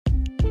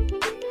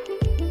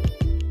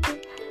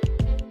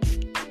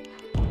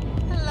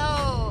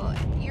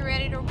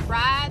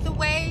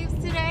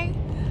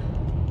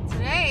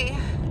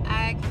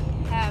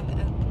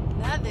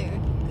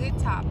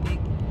topic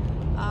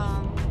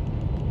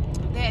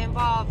that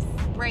involves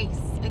race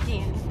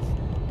again.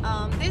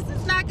 This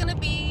is not going to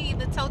be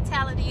the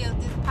totality of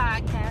this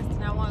podcast,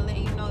 and I want to let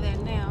you know that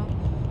now.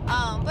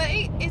 But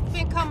it's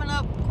been coming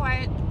up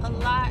quite a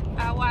lot.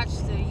 I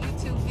watched a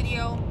YouTube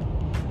video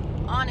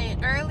on it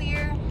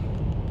earlier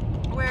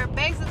where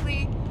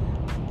basically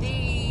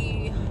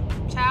the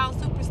child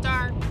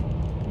superstar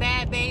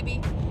Bhad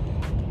Bhabie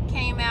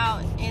came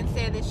out and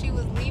said that she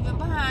was leaving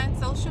behind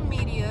social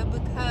media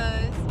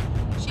because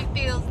she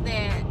feels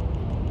that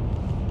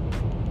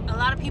a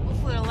lot of people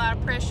put a lot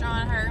of pressure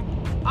on her,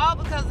 all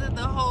because of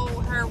the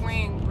whole her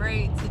wearing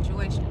braids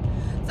situation.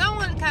 So I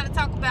want to kind of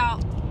talk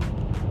about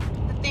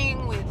the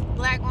thing with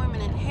black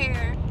women and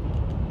hair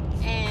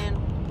and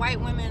white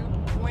women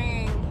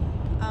wearing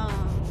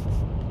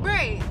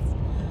braids.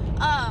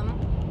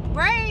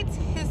 Braids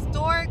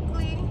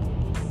historically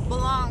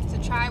belong to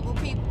tribal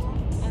people,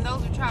 and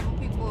those are tribal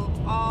people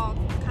of all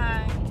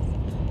kinds.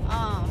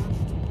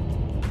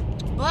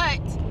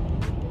 But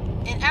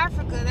in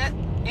Africa,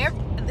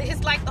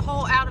 it's like the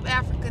whole out of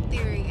Africa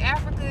theory.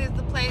 Africa is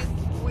the place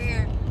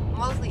where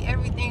mostly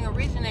everything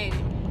originated.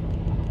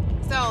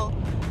 So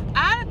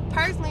I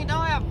personally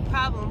don't have a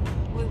problem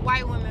with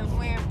white women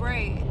wearing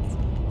braids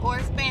or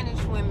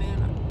Spanish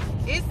women.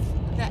 It's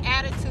the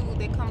attitude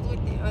that comes with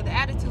it, or the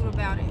attitude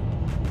about it.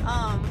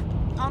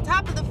 On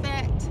top of the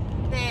fact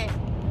that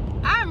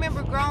I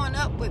remember growing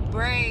up with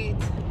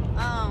braids.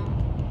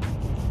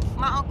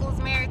 My uncle's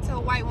married to a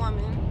white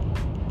woman,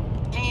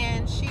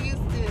 and she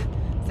used to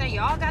say,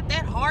 y'all got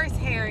that horse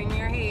hair in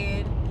your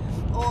head,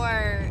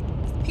 or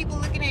people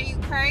looking at you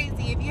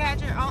crazy if you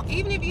had your own,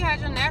 even if you had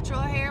your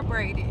natural hair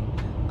braided.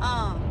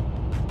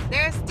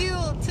 There's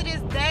still, to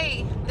this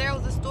day, there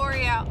was a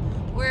story out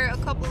where a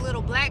couple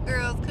little black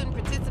girls couldn't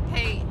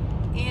participate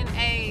in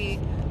a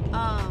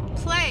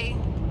play,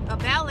 a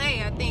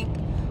ballet, I think.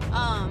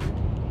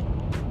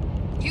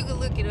 You can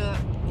look it up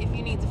if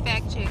you need to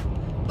fact check,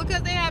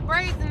 because they had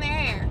braids in their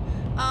hair.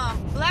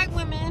 Black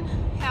women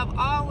have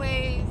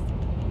always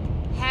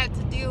had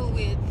to deal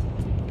with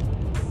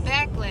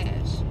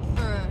backlash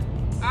for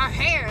our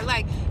hair,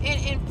 like,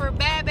 and for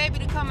Bhad Bhabie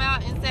to come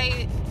out and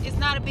say it's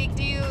not a big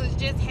deal, it's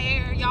just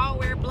hair, y'all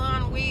wear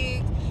blonde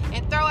wigs,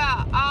 and throw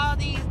out all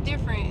these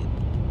different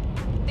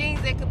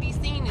things that could be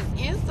seen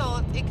as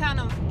insults, it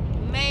kind of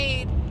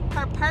made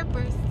her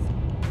purpose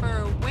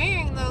for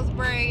wearing those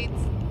braids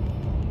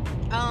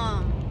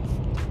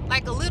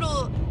like a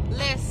little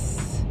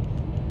less,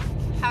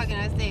 how can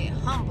I say it,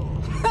 humble.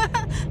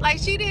 Like,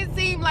 she didn't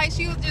seem like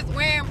she was just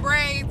wearing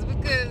braids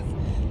because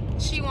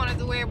she wanted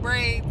to wear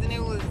braids and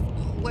it was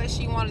what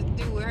she wanted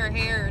to do with her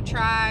hair, or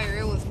try, or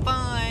it was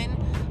fun.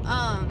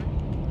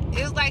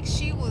 It was like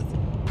she was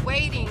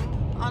waiting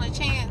on a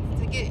chance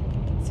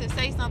to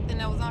say something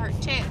that was on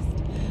her chest.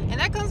 And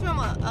that comes from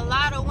a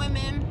lot of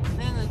women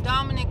in the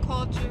dominant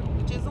culture,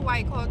 which is the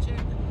white culture,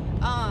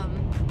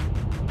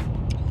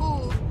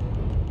 who,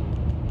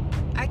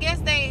 I guess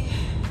they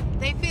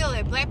feel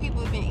that black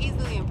people have been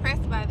easily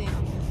impressed by them.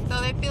 So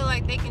they feel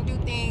like they can do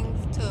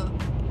things to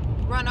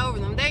run over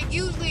them. They're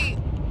usually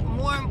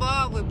more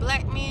involved with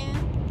black men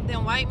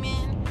than white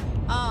men.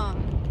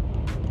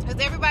 Because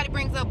everybody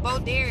brings up Bo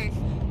Derek.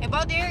 And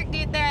Bo Derek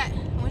did that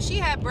when she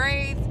had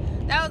braids.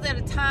 That was at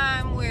a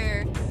time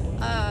where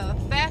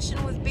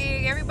fashion was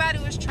big. Everybody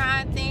was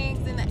trying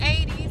things. In the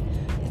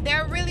 80s,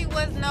 there really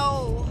was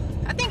no...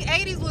 I think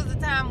 80s was the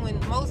time when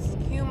most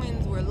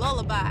humans were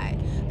lullabied.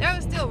 There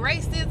was still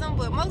racism,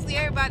 but mostly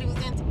everybody was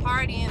into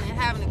partying and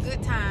having a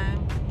good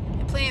time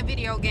and playing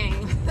video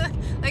games.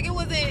 Like, it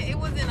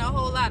wasn't a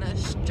whole lot of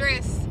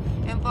stress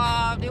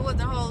involved. It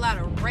wasn't a whole lot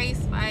of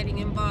race fighting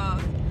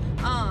involved.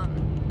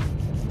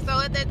 So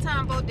at that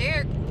time, Bo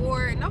Derek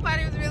wore it.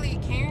 Nobody was really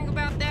caring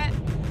about that.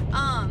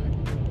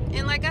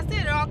 And like I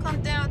said, it all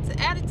comes down to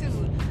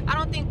attitude. I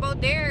don't think Bo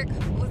Derek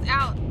was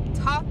out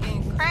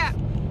talking crap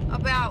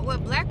about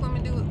what black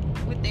women do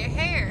with their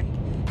hair.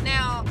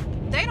 Now,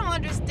 they don't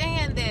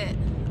understand that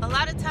a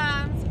lot of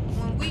times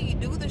when we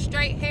do the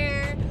straight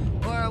hair,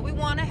 or we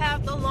want to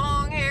have the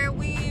long hair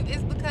weave,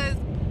 it's because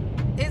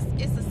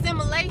it's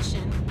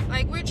assimilation.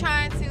 Like, we're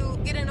trying to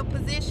get in a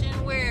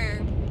position where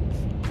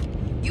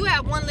you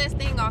have one less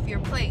thing off your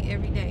plate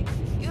every day.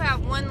 You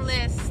have one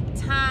less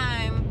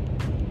time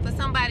for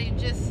somebody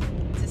just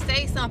to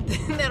say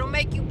something that'll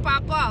make you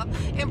pop off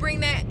and bring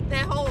that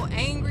whole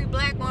angry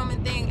black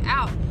woman thing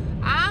out.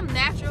 I'm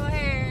natural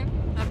hair.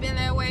 I've been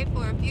that way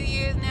for a few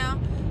years now,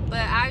 but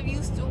I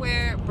used to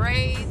wear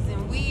braids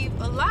and weave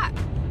a lot.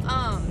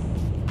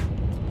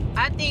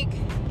 I think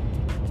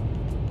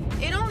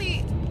it only,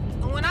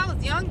 when I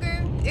was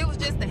younger, it was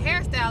just the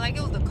hairstyle, like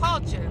it was the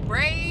culture.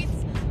 Braids,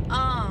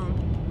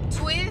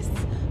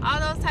 twists, all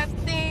those types of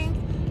things.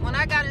 When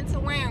I got into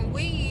wearing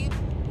weave,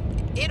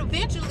 it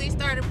eventually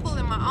started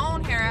pulling my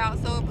own hair out,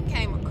 so it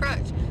became a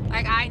crutch.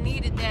 Like, I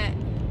needed that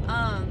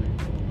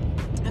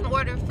in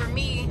order for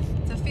me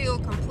to feel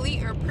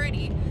complete or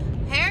pretty.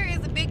 Hair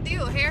is a big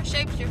deal. Hair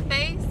shapes your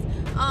face.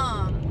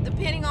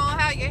 Depending on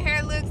how your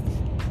hair looks,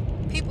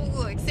 people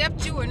will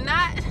accept you or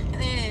not.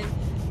 And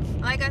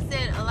like I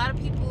said, a lot of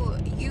people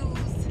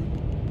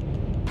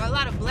a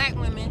lot of black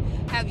women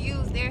have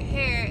used their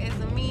hair as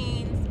a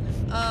means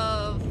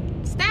of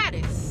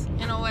status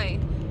in a way.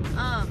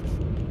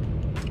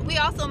 We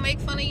also make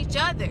fun of each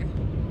other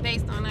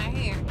based on our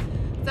hair.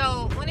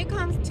 So when it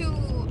comes to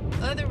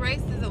other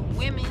races of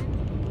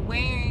women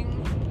wearing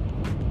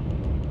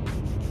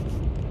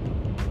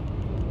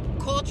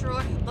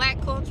black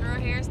cultural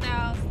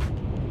hairstyles,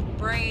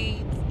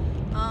 braids,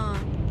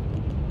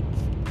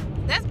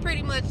 that's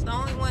pretty much the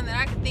only one that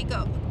I can think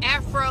of.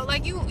 Afro,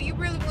 like you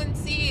really wouldn't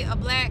see a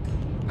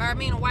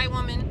white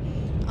woman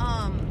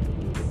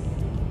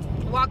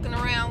walking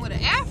around with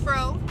an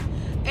afro,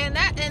 and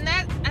that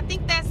I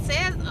think that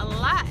says a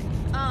lot.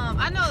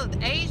 I know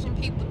the Asian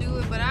people do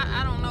it, but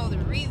I don't know the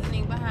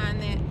reasoning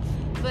behind that.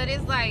 But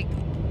it's like,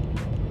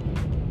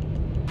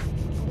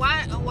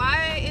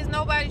 why is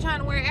nobody trying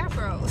to wear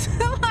afros?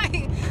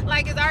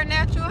 like is our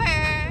natural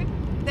hair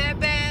that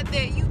bad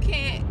that you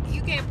can't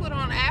put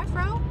on an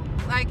afro?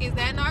 Like, is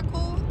that not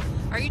cool?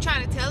 Are you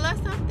trying to tell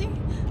us something?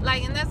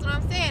 Like, and that's what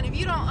I'm saying. If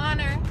you don't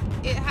honor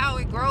it, how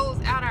it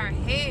grows out our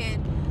head,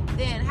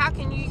 then how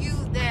can you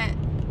use that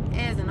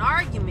as an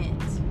argument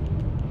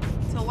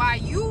to why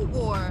you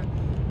wore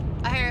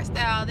a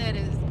hairstyle that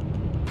is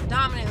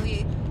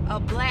dominantly a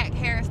black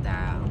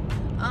hairstyle?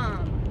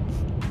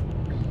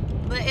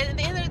 But at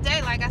the end of the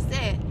day, like I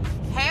said,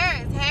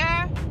 hair is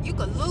hair. You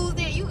could lose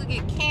it. You could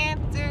get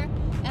cancer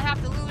and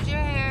have to lose your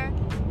hair.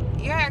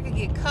 Your hair could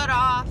get cut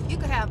off. You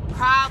could have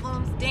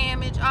problems,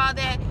 damage, all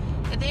that.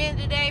 At the end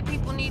of the day,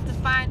 people need to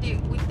find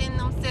it within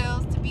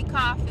themselves to be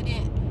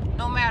confident,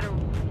 no matter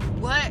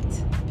what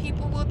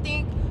people will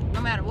think,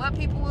 no matter what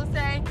people will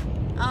say.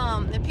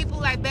 And people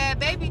like Bhad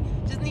Bhabie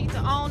just need to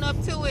own up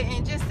to it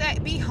and just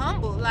be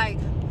humble. Like,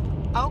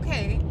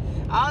 okay,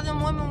 all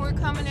them women were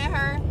coming at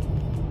her,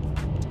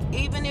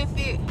 even if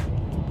it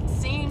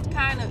seemed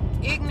kind of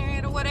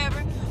ignorant or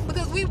whatever,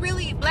 because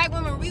black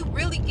women, we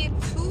really get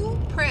too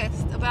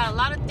pressed about a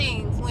lot of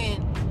things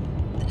when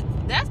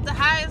that's the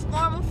highest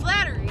form of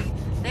flattery.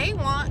 They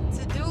want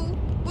to do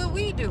what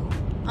we do.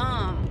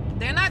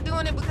 They're not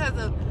doing it because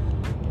of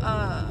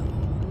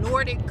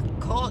Nordic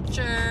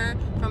culture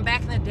from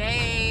back in the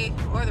day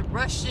or the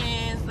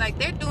Russians. Like,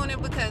 they're doing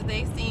it because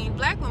they seen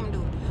black women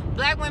do it.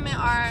 Black women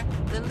are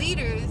the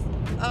leaders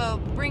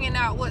of bringing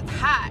out what's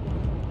hot,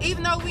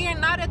 even though we are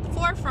not at the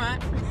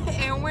forefront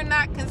and we're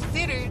not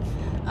considered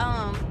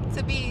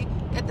to be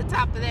at the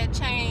top of that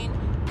chain.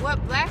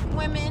 What black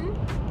women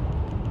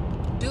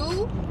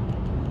do,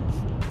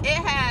 it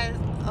has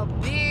a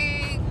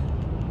big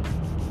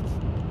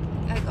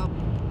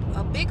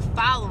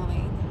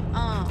following.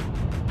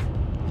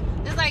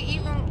 Just like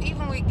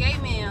even with gay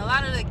men, a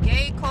lot of the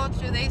gay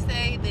culture, they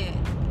say that,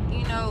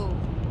 you know,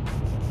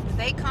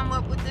 they come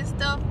up with this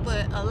stuff,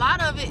 but a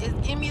lot of it is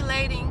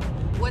emulating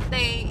what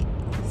they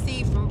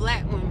see from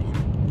black women.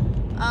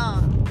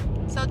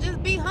 So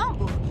just be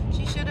humble.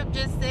 She should have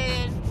just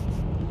said,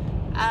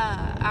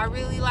 I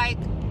really like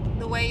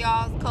the way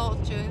y'all's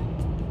culture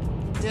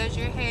does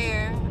your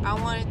hair. I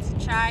wanted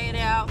to try it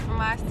out for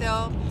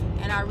myself,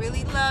 and I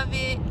really love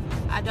it.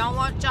 I don't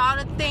want y'all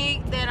to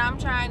think that I'm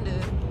trying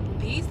to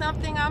be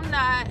something I'm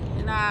not,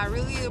 and I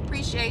really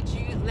appreciate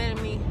you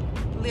letting me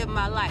live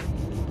my life.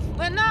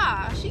 But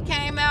nah, she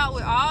came out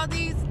with all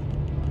these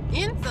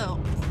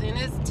insults, and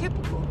it's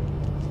typical.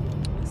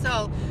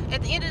 So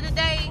at the end of the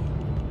day,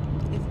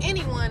 if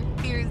anyone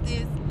hears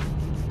this,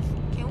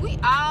 can we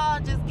all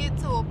just get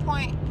to a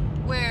point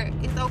where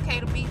it's okay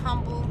to be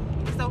humble?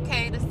 It's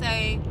okay to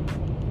say,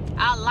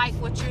 I like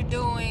what you're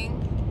doing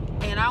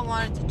and I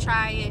wanted to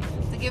try it,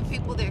 to give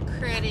people their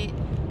credit,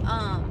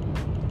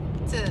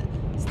 to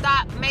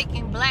stop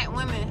making black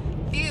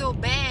women feel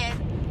bad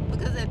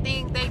because of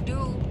things they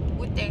do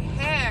with their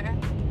hair,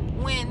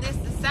 when this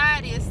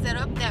society is set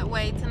up that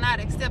way to not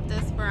accept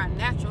us for our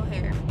natural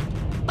hair.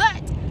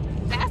 But